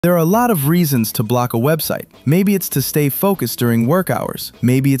There are a lot of reasons to block a website. Maybe it's to stay focused during work hours.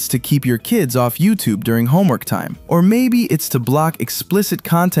 Maybe it's to keep your kids off YouTube during homework time. Or maybe it's to block explicit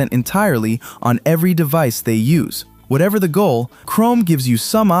content entirely on every device they use. Whatever the goal, Chrome gives you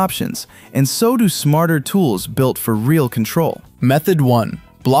some options, and so do smarter tools built for real control. Method 1.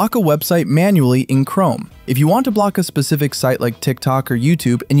 Block a website manually in Chrome. If you want to block a specific site like TikTok or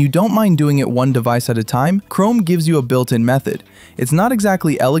YouTube and you don't mind doing it one device at a time, Chrome gives you a built-in method. It's not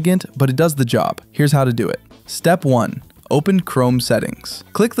exactly elegant, but it does the job. Here's how to do it. Step 1. Open Chrome Settings.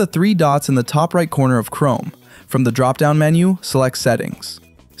 Click the 3 dots in the top right corner of Chrome. From the drop-down menu, select Settings.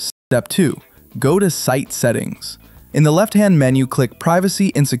 Step 2. Go to Site Settings. In the left-hand menu, click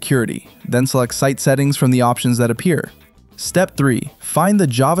Privacy and Security, then select Site Settings from the options that appear. Step 3. Find the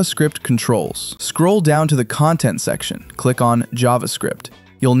JavaScript controls. Scroll down to the Content section. Click on JavaScript.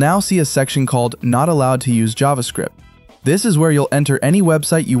 You'll now see a section called Not Allowed to Use JavaScript. This is where you'll enter any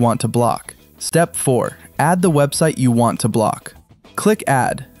website you want to block. Step 4. Add the website you want to block. Click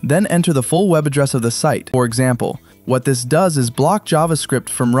Add, then enter the full web address of the site. For example, what this does is block JavaScript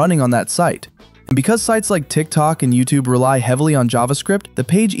from running on that site. And because sites like TikTok and YouTube rely heavily on JavaScript, the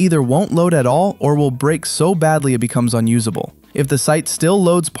page either won't load at all or will break so badly it becomes unusable. If the site still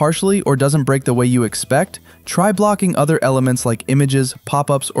loads partially or doesn't break the way you expect, try blocking other elements like images,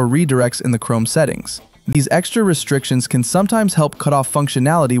 pop-ups, or redirects in the Chrome settings. These extra restrictions can sometimes help cut off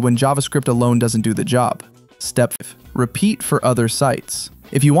functionality when JavaScript alone doesn't do the job. Step 5. Repeat for other sites.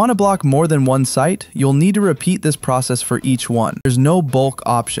 If you want to block more than one site, you'll need to repeat this process for each one. There's no bulk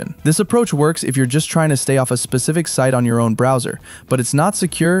option. This approach works if you're just trying to stay off a specific site on your own browser, but it's not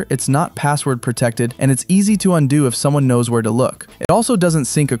secure, it's not password protected, and it's easy to undo if someone knows where to look. It also doesn't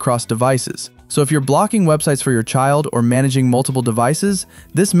sync across devices. So if you're blocking websites for your child or managing multiple devices,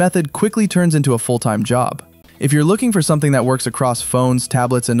 this method quickly turns into a full-time job. If you're looking for something that works across phones,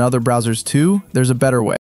 tablets, and other browsers too, there's a better way.